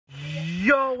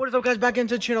What is up, guys? Back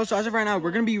into the channel. So as of right now,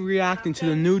 we're gonna be reacting to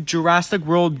the new Jurassic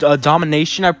World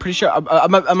Domination. I'm pretty sure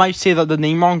I might say the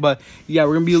name wrong, but yeah,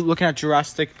 we're gonna be looking at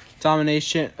Jurassic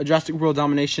World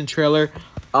Domination trailer.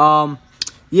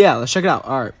 Yeah, let's check it out.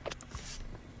 All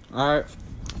right.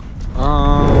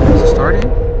 Is it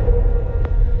starting?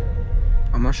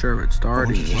 I'm not sure if it's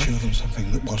starting. I wanted to show them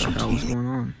something that wasn't. What's going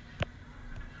on?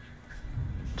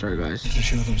 Sorry, guys. To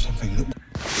show them something that.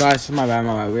 Guys, my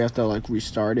bad. We have to like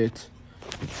restart it.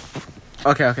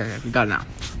 Okay. We got it now.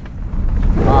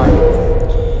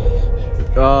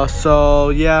 Alright. So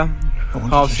yeah.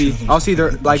 I'll see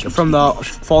they're like from the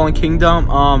Fallen Kingdom.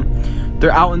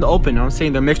 They're out in the open. You know what I'm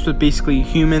saying? They're mixed with basically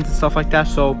humans and stuff like that.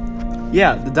 So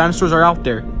yeah, the dinosaurs are out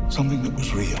there. Something that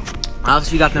was real.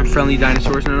 Obviously, you got them friendly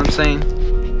dinosaurs. You know what I'm saying?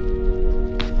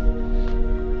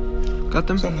 Got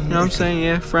them. You know what I'm saying?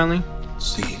 Yeah, friendly.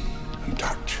 See and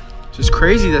touch. It's just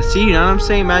crazy to see, you know what I'm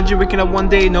saying? Imagine waking up one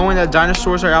day knowing that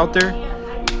dinosaurs are out there.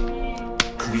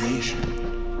 Creation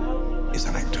is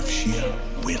an act of sheer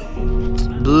will.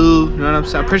 Blue, you know what I'm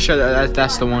saying? I'm pretty sure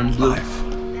that's the one. Blue. Life.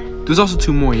 There's also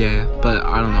two more, yeah, but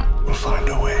I don't know. We'll find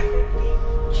a way.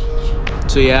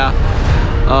 So yeah.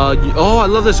 Oh, I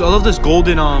love this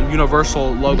golden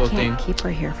Universal logo thing. Keep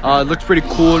her here it looks pretty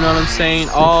cool, you know what I'm saying?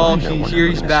 Oh,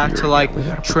 he's back to like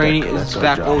training. It's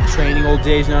back old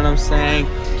days, you know what I'm saying?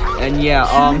 And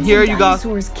yeah, here you got.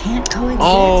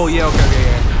 Oh yeah,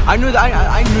 okay. I knew that.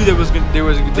 I knew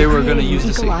they were gonna use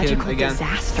this again. You know what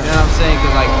I'm saying?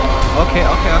 Cause like, okay.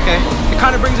 It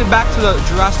kind of brings it back to the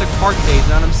Jurassic Park days. You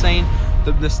know what I'm saying?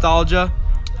 The nostalgia.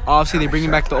 Obviously, they're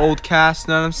bringing back the old cast.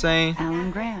 You know what I'm saying?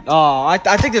 Alan Grant. Oh, I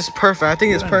think this is perfect. I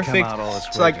think it's perfect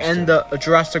to like end the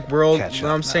Jurassic World. You know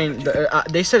what I'm saying?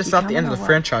 They said it's not the end of the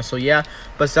franchise, so yeah,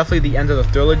 but it's definitely the end of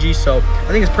the trilogy. So I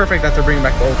think it's perfect that they're bringing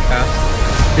back the old cast.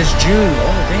 This June.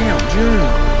 Oh damn,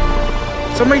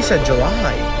 June. Somebody said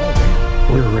July. Oh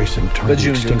damn. We're racing toward the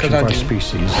extinction of our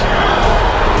species.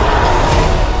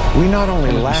 We not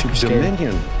only lack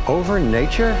dominion over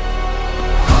nature.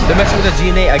 They're messing with the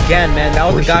DNA again, man.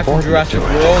 That was the guy from Jurassic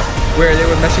World where they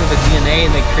were messing with the DNA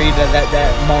and they created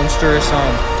that monstrous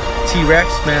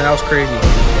T-Rex. Man, that was crazy.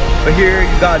 But here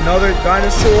you got another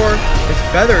dinosaur with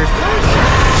feathers.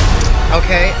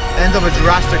 Okay, end of a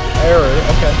Jurassic era.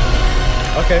 Okay.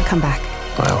 Come back.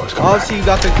 Obviously, you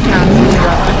got the cat from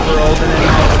Jurassic World, and then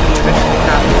obviously you mentioned the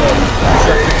cat from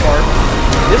Jurassic Park.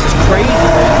 This is crazy,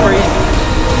 man.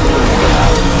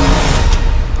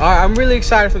 Alright, I'm really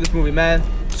excited for this movie, man.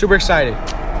 Super excited.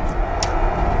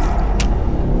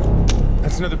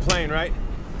 That's another plane, right?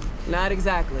 Not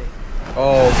exactly.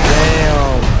 Oh,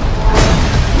 damn.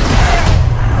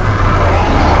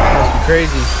 That's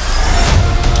crazy.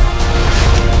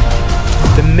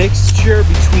 The mixture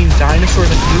between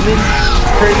dinosaurs and humans is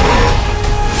crazy.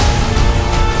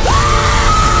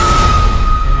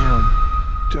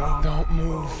 Damn. Don't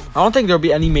move. I don't think there'll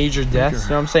be any major deaths, you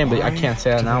know what I'm saying? But I can't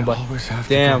say that now, but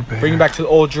damn. Bring it back to the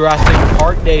old Jurassic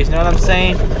Park days, you know what I'm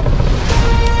saying?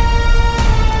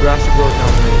 Jurassic World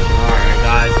Domination. Alright,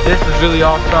 guys. This is really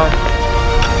awesome.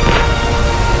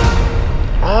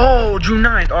 Oh, June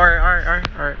 9th.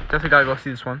 Alright. Definitely gotta go see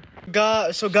this one.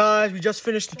 So guys, we just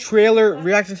finished the trailer,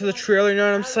 reacting to the trailer, you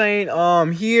know what I'm saying?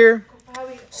 Here.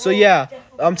 So yeah,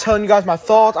 I'm telling you guys my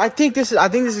thoughts. I think this is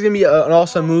gonna be an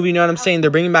awesome movie. You know what I'm saying?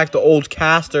 They're bringing back the old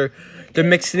cast. They're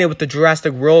mixing it with the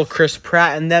Jurassic World, Chris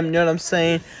Pratt and them. You know what I'm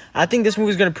saying? I think this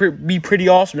movie is gonna be pretty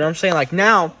awesome. You know what I'm saying? Like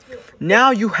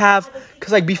now you have,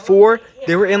 cause like before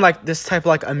they were in like this type of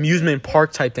like amusement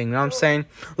park type thing. You know what I'm saying?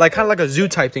 Like kind of like a zoo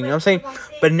type thing. You know what I'm saying?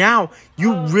 But now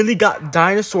you really got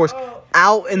dinosaurs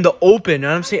out in the open. You know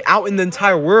what I'm saying? Out in the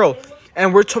entire world.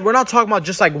 And we're not talking about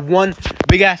just like one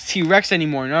big ass T-Rex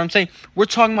anymore. You know what I'm saying? We're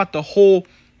talking about the whole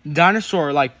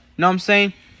dinosaur, like, you know what I'm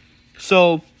saying?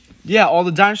 So yeah, all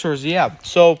the dinosaurs, yeah.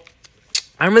 So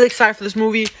I'm really excited for this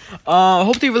movie. I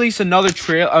hope they release another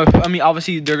trailer. I mean,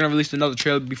 obviously they're gonna release another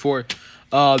trailer before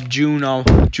June.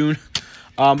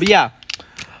 But yeah,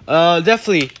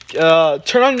 definitely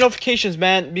turn on your notifications,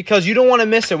 man, because you don't want to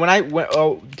miss it.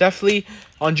 Definitely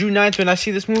on June 9th when I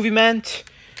see this movie, man.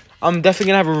 I'm definitely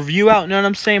gonna have a review out, you know what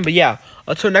I'm saying? But yeah,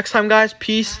 until next time, guys,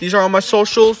 peace. These are all my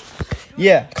socials.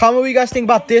 Yeah, comment what you guys think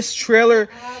about this trailer.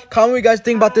 Comment what you guys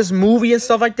think about this movie and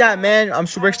stuff like that, man. I'm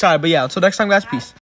super excited. But yeah, until next time, guys, peace.